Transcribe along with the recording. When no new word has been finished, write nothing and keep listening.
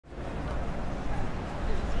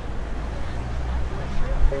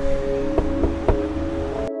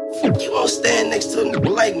you won't stand next to a nigga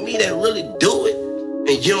like me that really do it,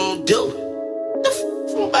 and you don't do it? The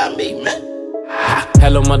f about me, man.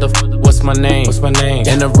 Hello, motherfucker, what's my name? What's my name?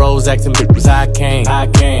 In the roads acting bitch as I came.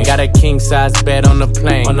 Got a king size bed on the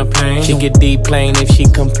plane. She get deep plane if she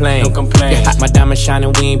complain. Don't complain. Yeah, my diamond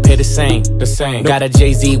shining, we ain't pay the same. Got a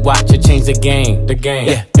Jay-Z watch to change the game.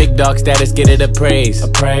 Yeah, big dog status, get it appraised.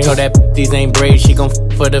 Told that these ain't braids, she gon'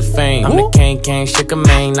 for the fame. I'm the king, shook a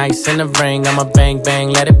mane, nice in the ring. I'm a bang,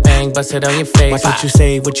 let it bang, bust it on your face. Watch what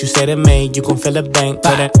you say to me, you gon' feel a bank.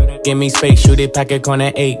 Tell that, give me space, shoot it, pack it,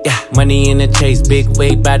 corner 8. Yeah, money in the chase, big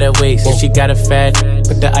weight by the waist. If she got a fat,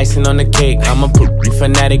 put the icing on the cake. I'm a poopy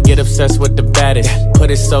fanatic, get obsessed with the baddest.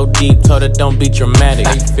 Put it so deep, told her don't be dramatic.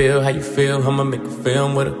 How you feel? I'ma make a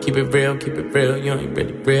film with her. Keep it real, you ain't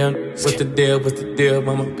really real. What's the deal?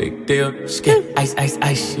 I'm a big deal.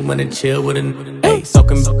 Ice, she wanna chill with a ayy,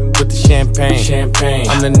 soaking with the champagne.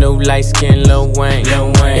 I'm the new light-skin Lil Wayne.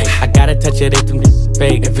 I gotta touch it if them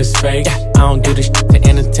fake. If it's fake, I don't do this shit to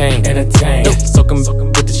entertain. Soaking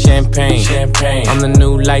with the champagne. I'm the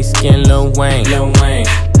new light-skin Lil Wayne.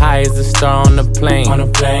 High as a star on the plane. I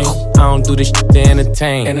don't do this shit to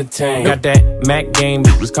entertain. Got that Mac game,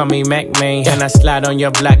 bitches call me Mac Main. And I slide on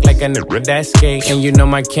your block like a nigga that skate. And you know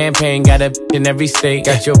my campaign got a in every state.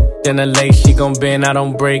 Got your in a lace, she gon' bend, I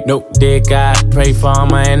don't break. Nope, dear God, pray for all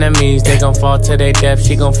my enemies. They gon' fall to their death,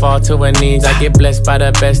 she gon' fall to her knees. I get blessed by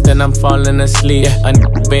the best and I'm falling asleep. A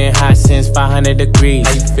nigga been hot since 500 degrees.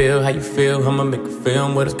 How you feel? I'ma make a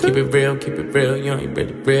film with her. Keep it real, you ain't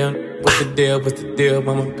really real. What's the deal?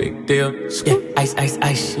 I'm a big deal. Yeah,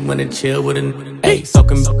 ice, she wanna chill with a ayy,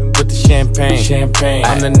 soaking with the champagne.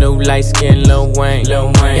 I'm the new light-skin Lil Wayne.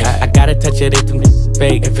 I gotta touch it if them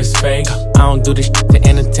fake. If it's fake, I don't do this shit to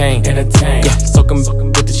entertain. Yeah, soaking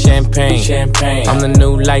with the champagne. I'm the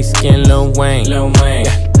new light-skin Lil Wayne.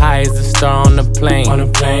 High as a star on the plane. I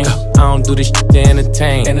don't do this shit to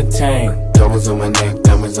entertain. Diamonds on my neck,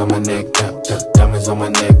 diamonds on my neck, diamonds on my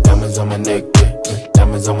neck, diamonds on my neck,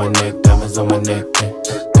 diamonds on my neck, diamonds on my neck,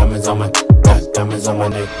 diamonds on my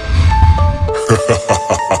neck.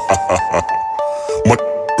 My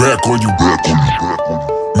back on you,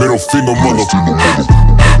 middle finger, mother.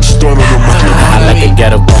 Stun on the mic. I like a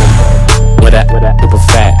ghetto bone with that super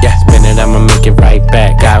fat. Spin it, I'ma make it right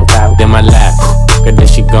back. Out in my lap, and then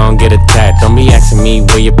she gon' get attacked. Don't be asking me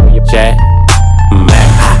where you at.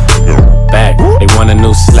 Back, they want a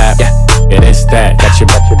new slap. Yeah, that's that. Got your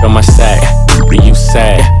on my sack. You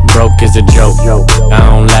sad, broke is a joke. I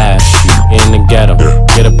don't laugh. In the ghetto,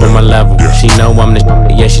 get up on my level. She know I'm the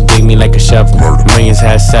yeah, she dig me like a shovel. Millions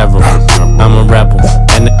had several. I'm a rebel,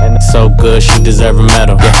 and it's so good she deserve a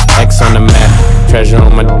medal. Yeah, X on the map, treasure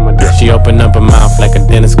on my. She open up her mouth like a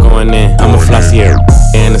dentist going in. I'm a flossier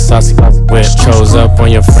and a saucy whip. Chose up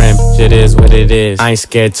on your friend, it is what it is. I ain't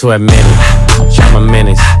scared to admit it. Show my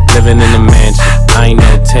minutes, living in the mansion. I ain't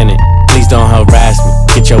no tenant. Please don't harass me.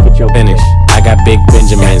 Get your finish. I got big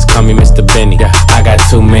Benjamins, call me Mr. Benny. I got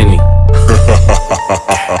too many.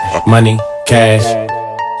 Money, cash.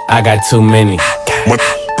 I got too many. My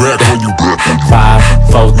back on you,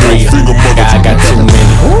 5, 4, 3. I got too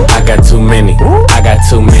many. I got too many. I got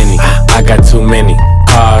too many. I got too many.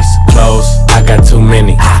 Cars, clothes. I got too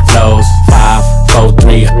many. Flows, 5, 4,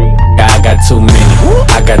 3. I got too many.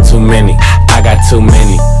 I got too many. I got too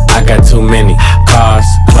many. I got too many. Cars,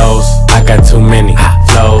 clothes. I got too many.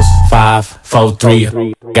 Flows, 5, 4,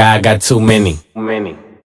 3. I got too many.